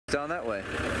Down that way.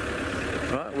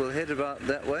 Right, we'll head about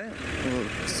that way.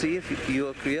 We'll see if you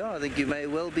are correct. I think you may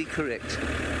well be correct.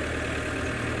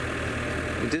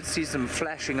 We did see some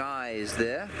flashing eyes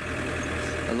there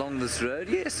along this road.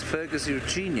 Yes, Fergus, you're a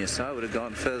genius. I would have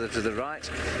gone further to the right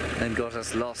and got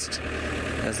us lost,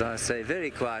 as I say very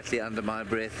quietly under my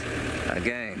breath,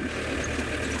 again.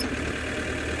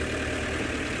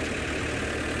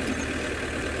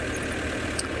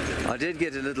 I did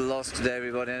get a little lost today,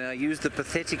 everybody, and I used the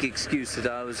pathetic excuse that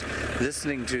I was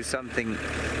listening to something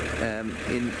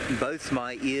in both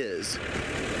my ears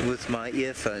with my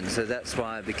earphones, so that's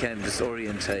why I became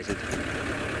disorientated,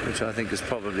 which I think is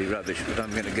probably rubbish, but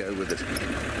I'm going to go with it.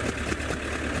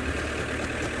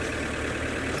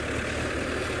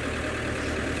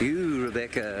 You,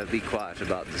 Rebecca, be quiet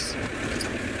about this.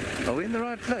 Are we in the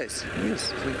right place?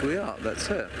 Yes, I think we are. That's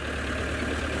her.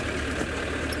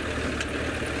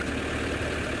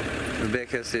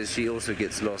 Rebecca says she also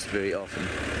gets lost very often.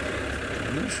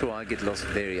 I'm not sure I get lost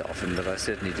very often, but I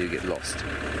certainly do get lost.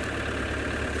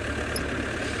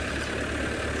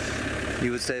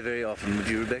 You would say very often, would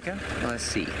you, Rebecca? I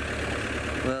see.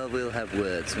 Well, we'll have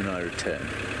words when I return.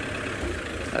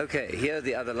 Okay, here are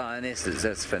the other lionesses.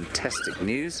 That's fantastic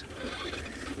news.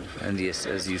 And yes,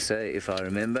 as you say, if I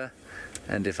remember,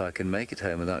 and if I can make it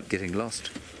home without getting lost.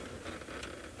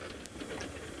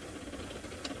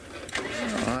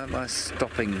 Why am I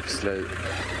stopping so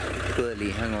poorly?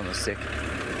 Hang on a sec.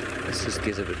 Let's just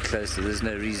get a bit closer. There's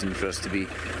no reason for us to be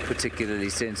particularly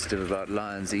sensitive about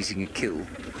lions eating a kill.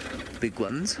 Big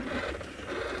ones.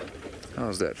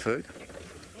 How's that, Ferg?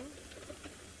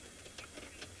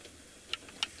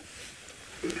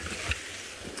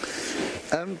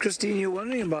 Christine, you're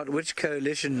wondering about which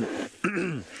coalition,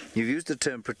 you've used the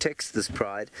term protects this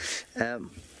pride.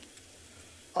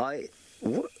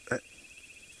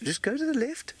 Just go to the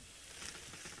left.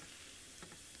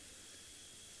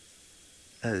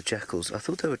 Oh, the jackals. I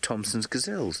thought they were Thompson's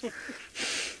gazelles.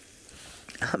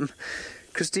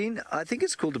 Christine, I think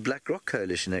it's called the Black Rock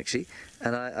Coalition, actually,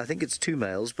 and I think it's 2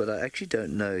 males, but I actually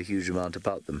don't know a huge amount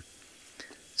about them.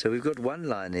 So we've got one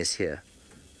lioness here.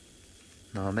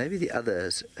 Now, maybe the other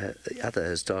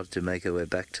has started to make her way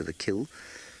back to the kill.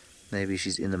 Maybe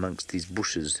she's in amongst these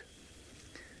bushes.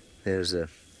 There's a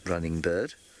running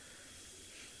bird.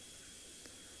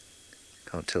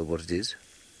 Can't tell what it is.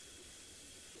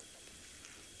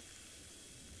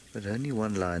 But only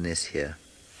one lioness here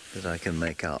that I can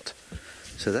make out.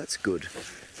 So that's good.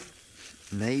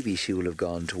 Maybe she will have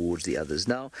gone towards the others.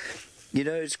 Now, you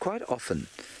know, it's quite often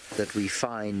that we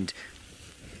find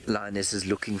lionesses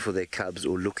looking for their cubs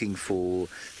or looking for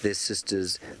their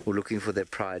sisters or looking for their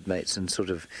pride mates,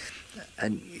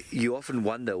 and you often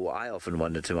wonder, or I often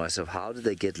wonder to myself, how do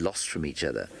they get lost from each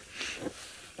other?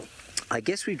 I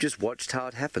guess we've just watched how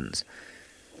it happens.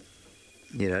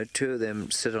 You know, 2 of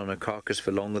them sit on a carcass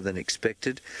for longer than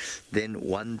expected. Then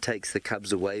one takes the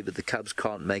cubs away, but the cubs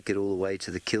can't make it all the way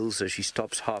to the kill, so she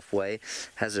stops halfway,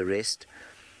 has a rest.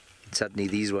 Suddenly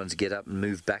these ones get up and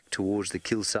move back towards the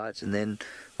kill site, and then,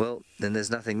 well, then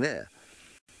there's nothing there.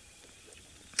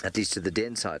 At least to the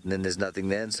den site, and then there's nothing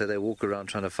there, and so they walk around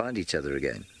trying to find each other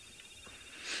again.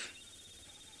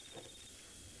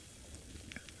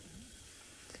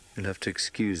 You'll have to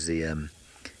excuse the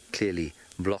clearly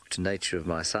blocked nature of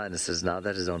my sinuses now.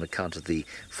 That is on account of the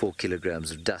 4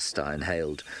 kilograms of dust I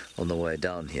inhaled on the way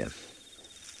down here.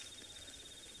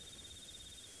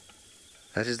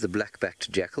 That is the black-backed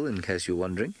jackal, in case you're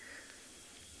wondering.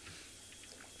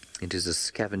 It is a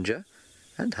scavenger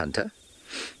and hunter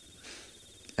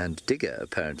and digger,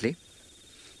 apparently.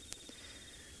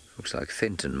 Looks like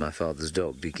Fenton, my father's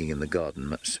dog, digging in the garden,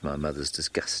 much to my mother's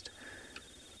disgust.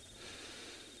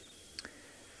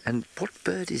 And what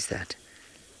bird is that?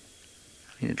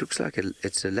 I mean, it looks like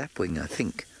it's a lapwing, I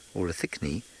think, or a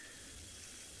thick-knee.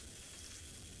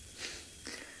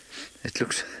 It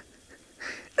looks...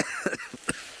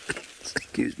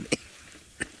 Excuse me.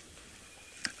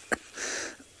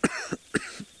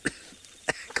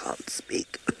 I can't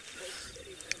speak.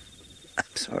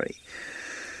 I'm sorry.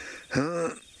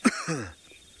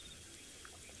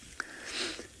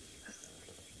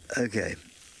 Okay.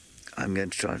 I'm going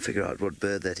to try and figure out what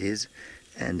bird that is,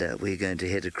 and we're going to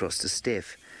head across to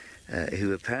Steph,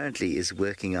 who apparently is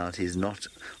working out his not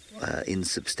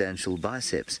insubstantial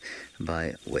biceps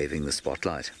by waving the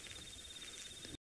spotlight.